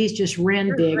reason, these just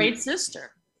ran big. Great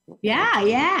sister.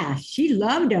 Yeah, she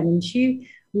loved them, and she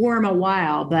wore them a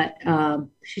while, but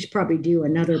she's probably due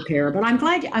another pair. But I'm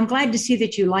glad to see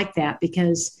that you like that,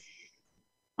 because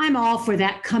I'm all for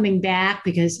that coming back,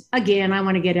 because again, I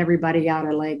want to get everybody out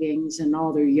of leggings and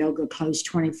all their yoga clothes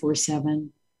 24/7.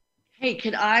 Hey,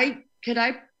 could I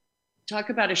talk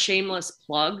about a shameless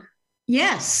plug?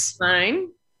 Yes. Mine?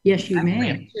 Yes, you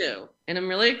may. Too. And I'm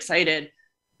really excited,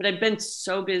 but I've been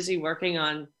so busy working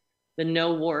on the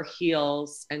No War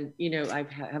heels. And, I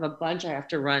have a bunch I have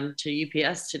to run to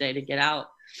UPS today to get out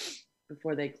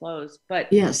before they close.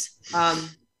 But yes,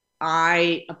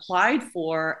 I applied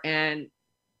for, and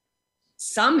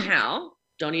somehow,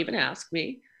 don't even ask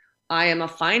me, I am a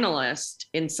finalist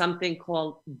in something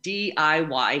called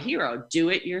DIY Hero, Do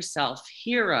It Yourself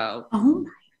Hero. Oh my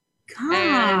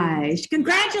gosh,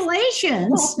 congratulations.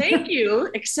 Well, thank you.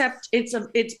 Except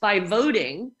it's by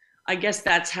voting. I guess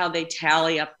that's how they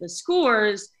tally up the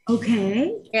scores.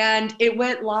 Okay. And it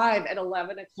went live at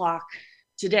 11 o'clock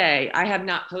today. I have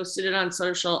not posted it on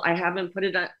social. I haven't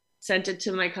sent it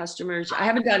to my customers. I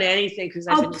haven't done anything because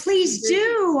please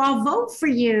do. I'll vote for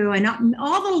you. And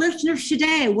all the listeners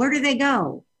today, where do they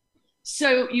go?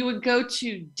 So you would go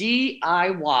to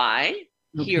DIY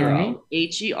Hero,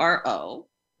 HERO.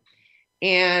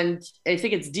 And I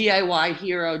think it's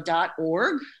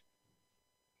DIYhero.org.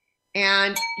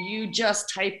 And you just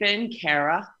type in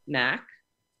Kara Mack,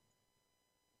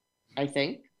 I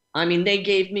think. I mean, they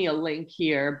gave me a link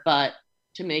here, but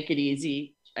to make it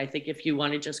easy, I think if you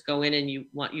want to just go in and you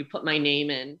put my name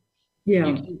in, you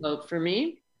can vote for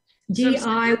me.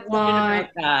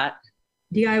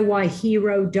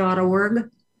 DIYhero.org.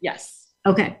 Yes.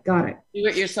 Okay, got it.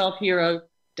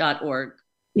 DoItYourselfHero.org.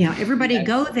 Yeah, everybody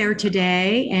go there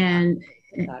today, and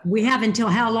we have until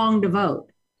how long to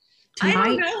vote? Tonight? I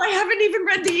don't know. I haven't even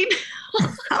read the email.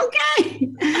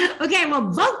 Okay. Well,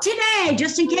 vote today,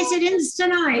 just in case it ends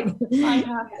tonight.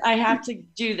 I have to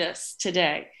do this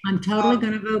today. I'm totally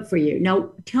going to vote for you.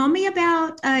 Now, tell me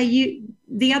about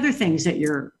the other things that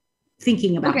you're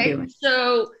thinking about doing.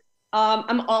 So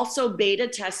I'm also beta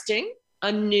testing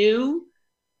a new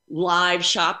live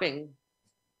shopping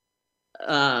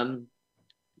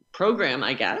program,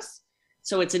 I guess.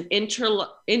 So it's an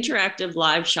interactive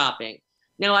live shopping.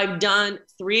 Now, I've done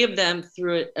 3 of them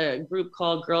through a group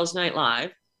called Girls Night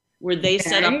Live, where they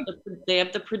set up, they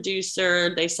have the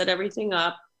producer, they set everything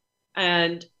up,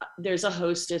 and there's a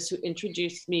hostess who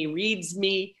introduced me, reads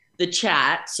me the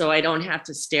chat, so I don't have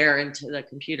to stare into the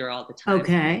computer all the time.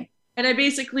 Okay. And I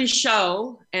basically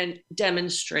show and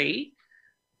demonstrate,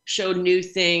 show new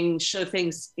things, show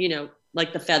things,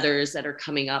 like the feathers that are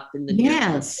coming up in the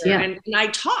yes, yeah. And I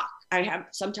talk.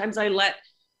 Sometimes I let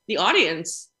the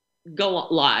audience go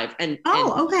live and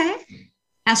okay,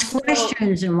 ask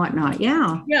questions and whatnot.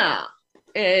 Yeah,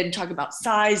 and talk about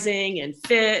sizing and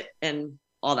fit and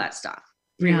all that stuff.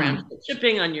 3 rounds of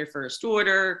shipping on your first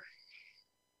order.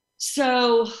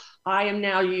 So I am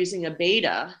now using a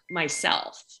beta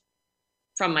myself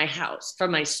from my house,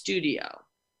 from my studio,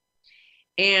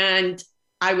 and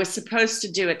I was supposed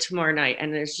to do it tomorrow night,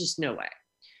 and there's just no way.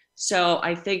 So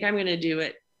I think I'm going to do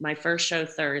it my first show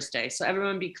Thursday. So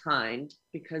everyone be kind,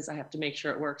 because I have to make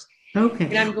sure it works. Okay.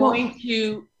 And I'm going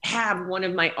to have one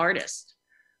of my artists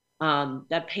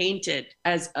that painted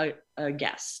as a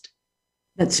guest.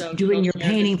 That's doing your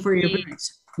painting for your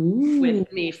birds.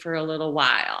 With me for a little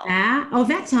while.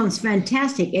 That sounds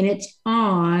fantastic. And it's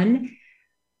on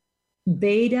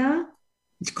beta.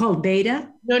 It's called Beta.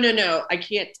 No. I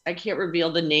can't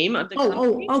reveal the name of the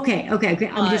company. Okay. I'm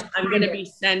going to be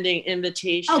sending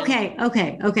invitations. Okay.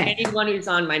 Anyone who's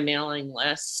on my mailing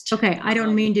list. Okay. I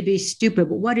don't mean to be stupid,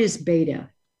 but what is Beta?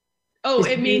 Oh,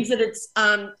 it means that it's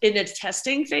in its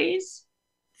testing phase.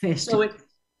 So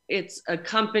it's a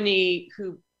company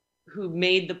who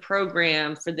made the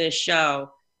program for this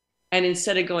show, and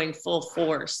instead of going full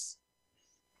force,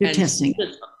 they're testing.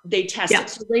 They test it.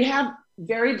 So they have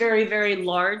very, very, very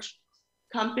large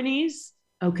companies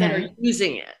that are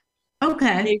using it.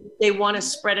 Okay. They want to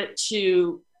spread it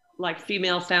to like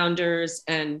female founders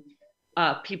and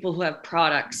people who have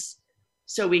products,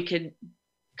 so we could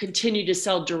continue to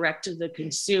sell direct to the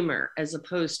consumer as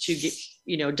opposed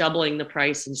to doubling the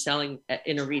price and selling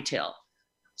in a retail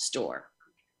store.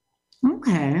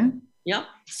 Okay. Yep.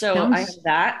 So I have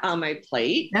that on my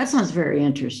plate. That sounds very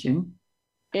interesting.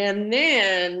 And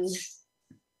then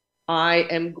I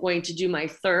am going to do my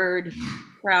third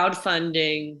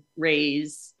crowdfunding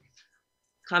raise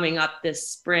coming up this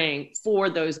spring for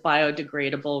those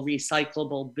biodegradable,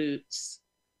 recyclable boots,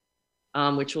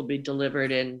 which will be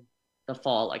delivered in the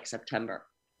fall, like September.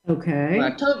 Okay. Or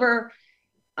October.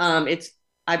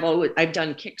 I've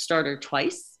done Kickstarter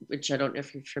twice, which I don't know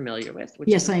if you're familiar with.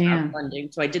 Yes, I am.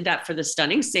 Crowdfunding. So I did that for the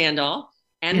stunning sandal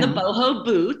and the boho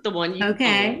boot, the one you own.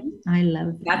 I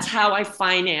love that. That's how I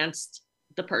financed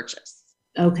the purchase.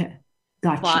 Okay.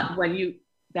 Gotcha. But when you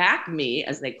back me,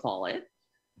 as they call it,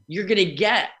 you're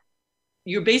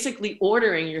basically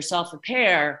ordering yourself a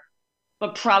pair,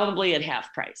 but probably at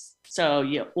half price. So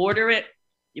you order it,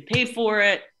 you pay for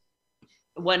it.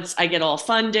 Once I get all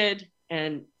funded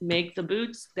and make the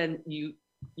boots, then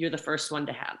you're the first one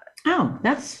to have it. Oh,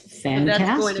 that's fantastic.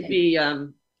 So that's going to be,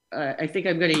 I think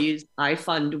I'm going to use I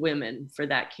Fund Women for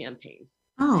that campaign.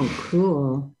 Oh,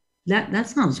 cool. That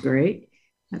sounds great.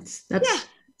 That's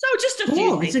So just a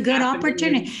few things. It's a good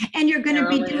opportunity. And you're going to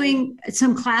be doing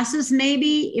some classes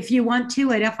maybe if you want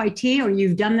to at FIT, or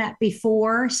you've done that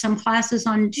before, some classes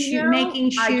on making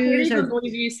shoes. I can't even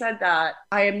believe you said that.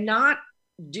 I am not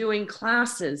doing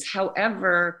classes.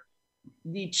 However,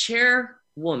 the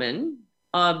chairwoman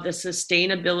of the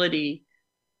sustainability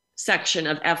section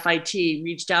of FIT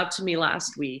reached out to me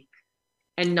last week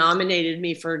and nominated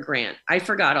me for a grant. I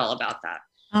forgot all about that.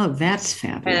 Oh, that's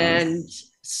fabulous. And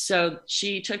so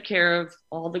she took care of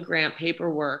all the grant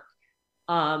paperwork.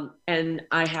 And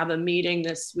I have a meeting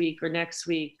this week or next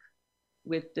week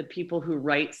with the people who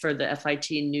write for the FIT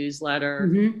newsletter.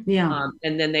 Mm-hmm.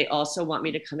 And then they also want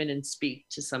me to come in and speak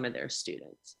to some of their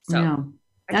students. So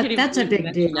that's a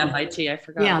big deal. FIT, I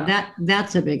forgot. Yeah,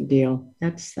 that's a big deal.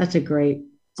 That's a great.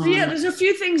 So there's a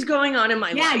few things going on in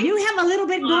my life. Yeah, you have a little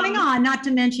bit going on, not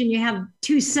to mention you have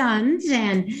 2 sons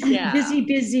and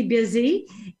busy.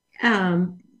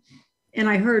 And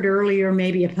I heard earlier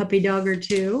maybe a puppy dog or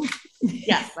 2.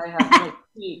 Yes, I have.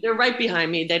 They're right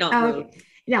behind me. They don't move.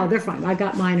 No, they're fine. I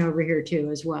got mine over here too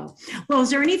as well. Well, is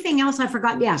there anything else I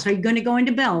forgot? Yeah. So are you going to go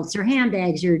into belts or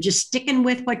handbags? You're just sticking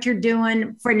with what you're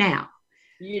doing for now.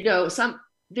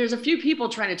 There's a few people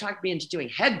trying to talk me into doing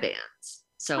headbands.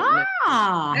 So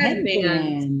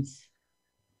headbands.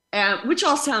 Which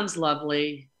all sounds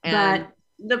lovely. And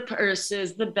the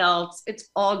purses, the belts, it's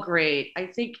all great. I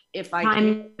think if I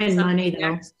time and money,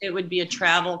 next, it would be a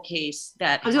travel case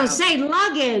that I was going to say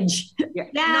luggage.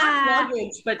 Not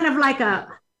luggage, but kind of like a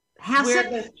where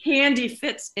the candy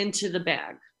fits into the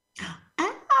bag.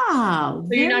 Oh,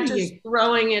 so you're not just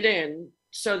throwing it in,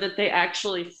 so that they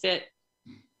actually fit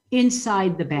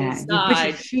inside the bag. You put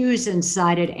your shoes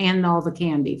inside it and all the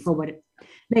candy for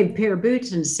maybe a pair of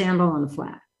boots and a sandal on the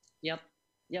flat. Yep.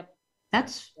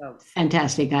 That's a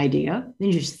fantastic idea. Then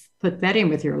you just put that in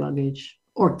with your luggage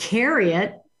or carry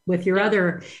it with your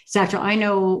other satchel. I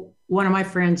know one of my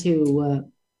friends who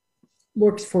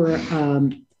works for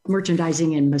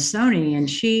merchandising in Missoni, and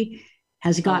she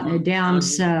has gotten it down.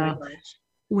 So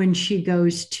when she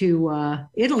goes to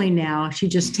Italy now, she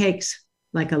just takes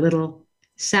like a little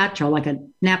satchel, like a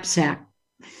knapsack,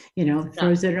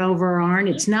 throws it over her arm.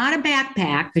 It's not a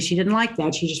backpack because she didn't like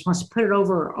that. She just wants to put it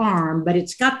over her arm, but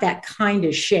it's got that kind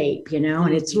of shape,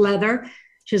 and it's leather.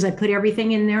 She says, I put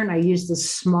everything in there and I use the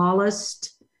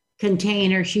smallest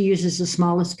container. She uses the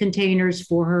smallest containers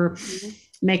for her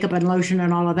makeup and lotion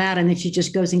and all of that. And then she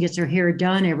just goes and gets her hair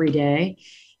done every day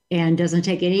and doesn't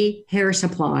take any hair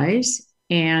supplies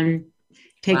and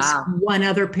takes one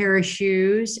other pair of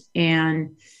shoes,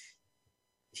 and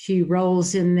she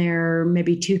rolls in there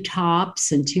maybe 2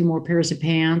 tops and 2 more pairs of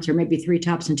pants, or maybe 3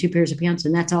 tops and 2 pairs of pants.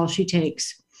 And that's all she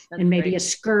takes. That's maybe a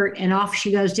skirt, and off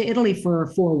she goes to Italy for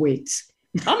 4 weeks.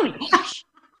 Oh my gosh.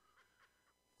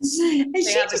 And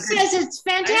she just says it's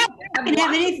fantastic. Can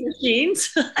have any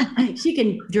machines. She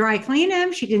can dry clean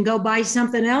them. She can go buy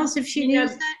something else if she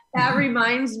needs that. That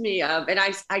reminds me of, and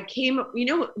I came,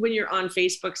 when you're on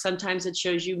Facebook, sometimes it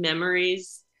shows you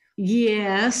memories.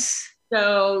 Yes.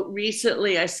 So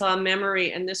recently I saw a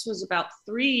memory, and this was about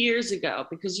 3 years ago,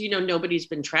 because, nobody's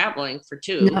been traveling for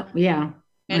 2. No, yeah.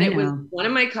 And it was one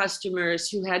of my customers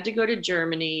who had to go to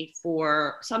Germany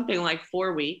for something like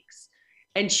 4 weeks.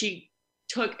 And she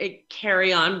took a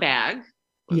carry-on bag.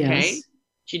 Okay. Yes.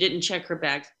 She didn't check her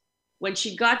bags. When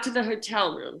she got to the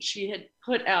hotel room, she had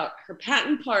put out her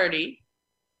patent party,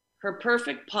 her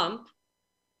perfect pump,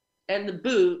 and the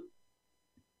boot,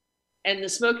 and the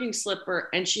smoking slipper,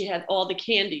 and she had all the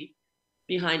candy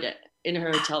behind it in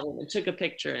her hotel room, and took a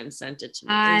picture and sent it to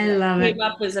me. I love it. It came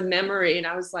up as a memory, and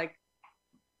I was like,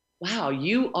 wow,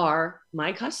 you are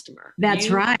my customer. That's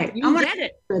right. You get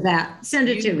it. For that. Send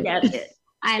it to me. Get it.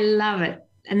 I love it.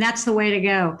 And that's the way to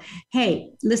go.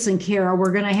 Hey, listen, Kara,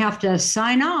 we're going to have to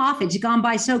sign off. It's gone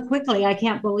by so quickly. I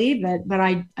can't believe it. But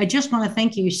I just want to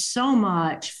thank you so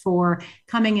much for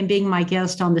coming and being my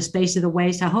guest on the Space of the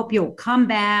Waist. I hope you'll come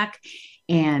back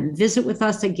and visit with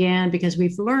us again, because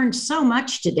we've learned so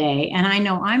much today. And I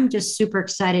know I'm just super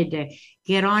excited to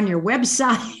get on your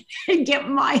website and get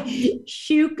my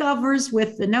shoe covers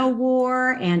with the No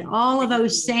War and all of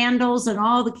those sandals and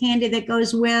all the candy that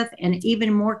goes with, and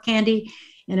even more candy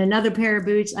and another pair of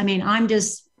boots. I mean,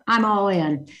 I'm all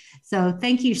in. So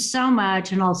thank you so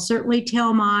much. And I'll certainly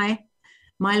tell my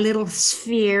little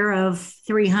sphere of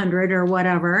 300 or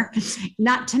whatever,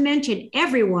 not to mention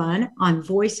everyone on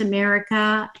Voice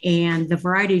America and the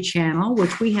Variety Channel,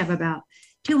 which we have about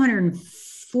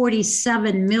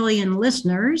 247 million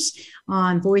listeners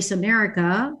on Voice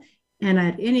America. And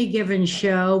at any given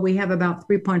show, we have about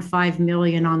 3.5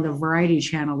 million on the Variety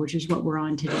Channel, which is what we're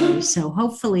on today. So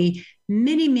hopefully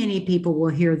many, many people will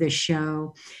hear this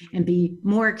show and be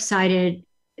more excited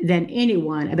than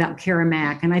anyone about Kara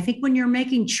Mack. And I think when you're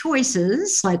making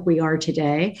choices like we are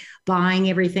today, buying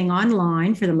everything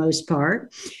online for the most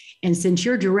part, and since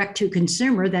you're direct to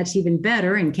consumer, that's even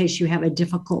better in case you have a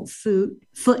difficult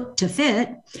foot to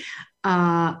fit.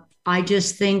 I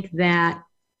just think that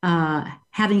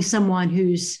having someone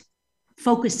who's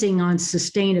focusing on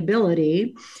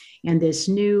sustainability and this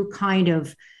new kind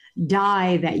of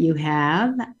dye that you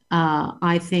have,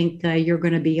 I think you're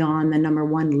going to be on the number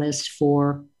one list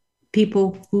for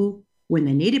people who, when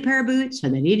they need a pair of boots or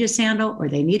they need a sandal or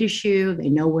they need a shoe, they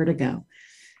know where to go.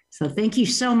 So thank you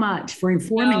so much for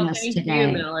informing us today.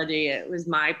 Thank you, Melody. It was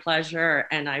my pleasure,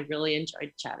 and I really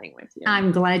enjoyed chatting with you.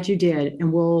 I'm glad you did.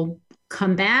 And we'll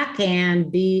come back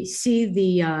and see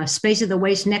the Space of the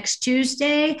Waist next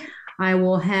Tuesday. I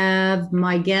will have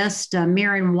my guest,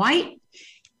 Maren White,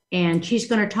 and she's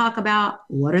going to talk about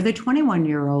what are the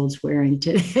 21-year-olds wearing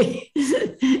today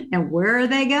and where are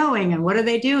they going and what are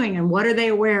they doing and what are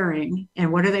they wearing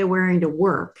and what are they wearing to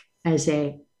work as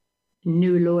a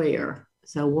new lawyer.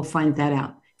 So we'll find that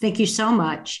out. Thank you so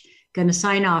much. Going to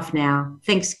sign off now.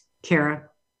 Thanks, Kara.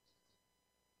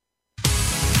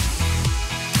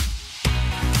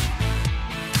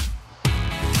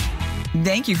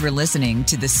 Thank you for listening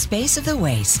to The Space of the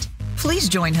Waist. Please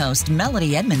join host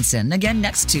Melody Edmondson again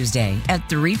next Tuesday at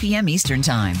 3 p.m. Eastern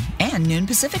Time and noon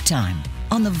Pacific Time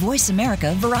on the Voice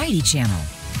America Variety Channel.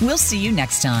 We'll see you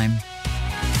next time.